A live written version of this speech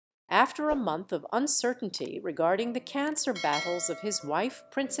After a month of uncertainty regarding the cancer battles of his wife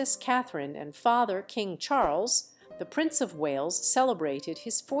Princess Catherine and father King Charles, the Prince of Wales celebrated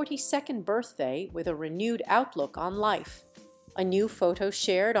his 42nd birthday with a renewed outlook on life. A new photo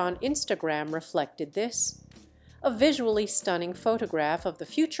shared on Instagram reflected this. A visually stunning photograph of the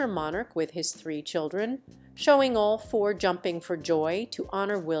future monarch with his 3 children, showing all 4 jumping for joy to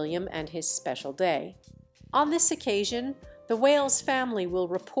honor William and his special day. On this occasion, the Wales family will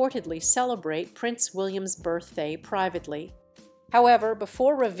reportedly celebrate Prince William's birthday privately. However,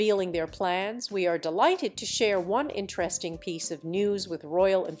 before revealing their plans, we are delighted to share one interesting piece of news with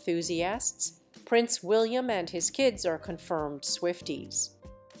royal enthusiasts. Prince William and his kids are confirmed Swifties.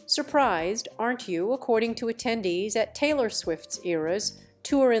 Surprised, aren't you, according to attendees at Taylor Swift's Eras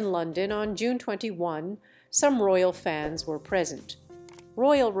tour in London on June 21, some royal fans were present.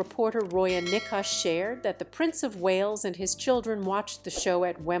 Royal reporter Roya Nika shared that the Prince of Wales and his children watched the show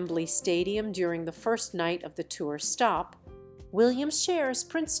at Wembley Stadium during the first night of the tour stop. William shares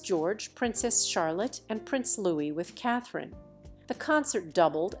Prince George, Princess Charlotte, and Prince Louis with Catherine. The concert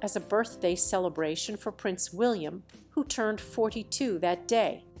doubled as a birthday celebration for Prince William, who turned 42 that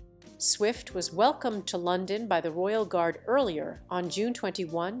day. Swift was welcomed to London by the Royal Guard earlier, on June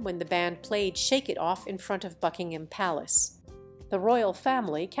 21, when the band played Shake It Off in front of Buckingham Palace. The royal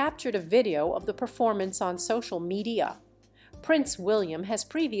family captured a video of the performance on social media. Prince William has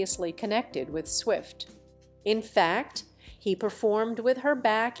previously connected with Swift. In fact, he performed with her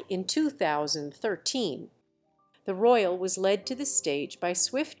back in 2013. The royal was led to the stage by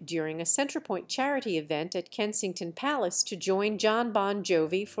Swift during a Centrepoint charity event at Kensington Palace to join Jon Bon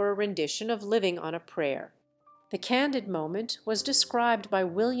Jovi for a rendition of Living on a Prayer. The candid moment was described by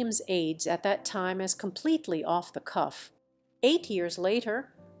William's aides at that time as completely off the cuff. 8 years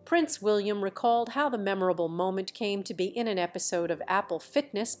later, Prince William recalled how the memorable moment came to be in an episode of Apple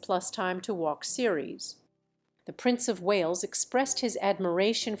Fitness Plus Time to Walk series. The Prince of Wales expressed his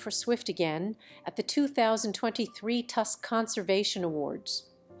admiration for Swift again at the 2023 Tusk Conservation Awards.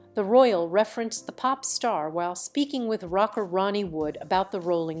 The royal referenced the pop star while speaking with rocker Ronnie Wood about the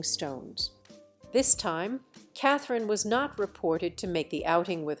Rolling Stones. This time, Catherine was not reported to make the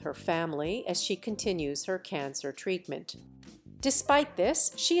outing with her family as she continues her cancer treatment. Despite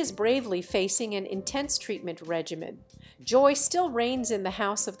this, she is bravely facing an intense treatment regimen. Joy still reigns in the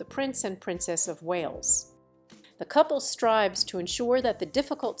house of the Prince and Princess of Wales. The couple strives to ensure that the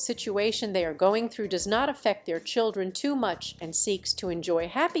difficult situation they are going through does not affect their children too much and seeks to enjoy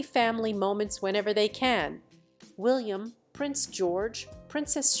happy family moments whenever they can. William, Prince George,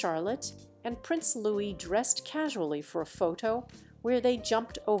 Princess Charlotte, and Prince Louis dressed casually for a photo where they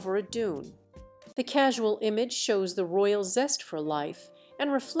jumped over a dune. The casual image shows the royal zest for life and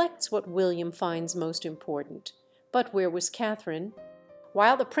reflects what William finds most important. But where was Catherine?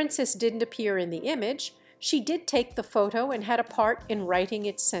 While the princess didn't appear in the image, she did take the photo and had a part in writing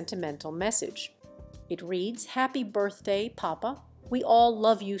its sentimental message. It reads, "Happy birthday, Papa. We all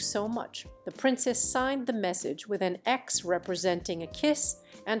love you so much." The princess signed the message with an X representing a kiss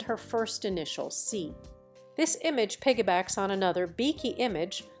and her first initial, C. This image piggybacks on another beaky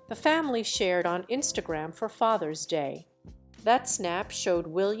image the family shared on Instagram for Father's Day. That snap showed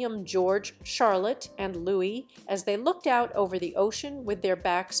William, George, Charlotte, and Louis as they looked out over the ocean with their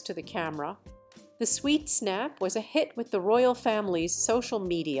backs to the camera. The sweet snap was a hit with the royal family's social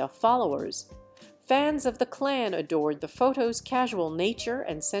media followers. Fans of the clan adored the photo's casual nature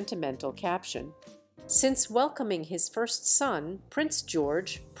and sentimental caption. Since welcoming his first son, Prince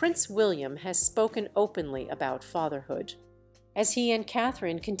George, Prince William has spoken openly about fatherhood. As he and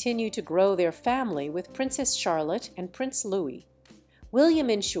Catherine continue to grow their family with Princess Charlotte and Prince Louis, William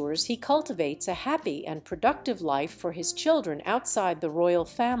ensures he cultivates a happy and productive life for his children outside the royal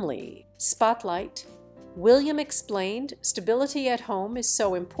family. Spotlight. William explained, "Stability at home is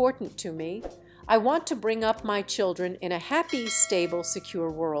so important to me. I want to bring up my children in a happy, stable, secure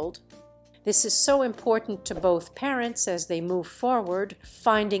world. This is so important to both parents as they move forward,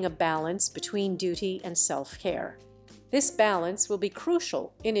 finding a balance between duty and self-care. This balance will be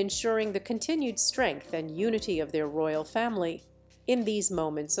crucial in ensuring the continued strength and unity of their royal family in these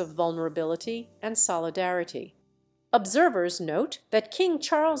moments of vulnerability and solidarity." Observers note that King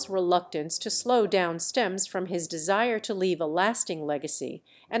Charles' reluctance to slow down stems from his desire to leave a lasting legacy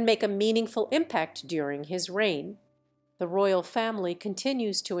and make a meaningful impact during his reign. The royal family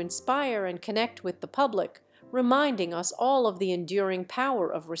continues to inspire and connect with the public, reminding us all of the enduring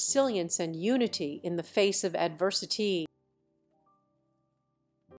power of resilience and unity in the face of adversity.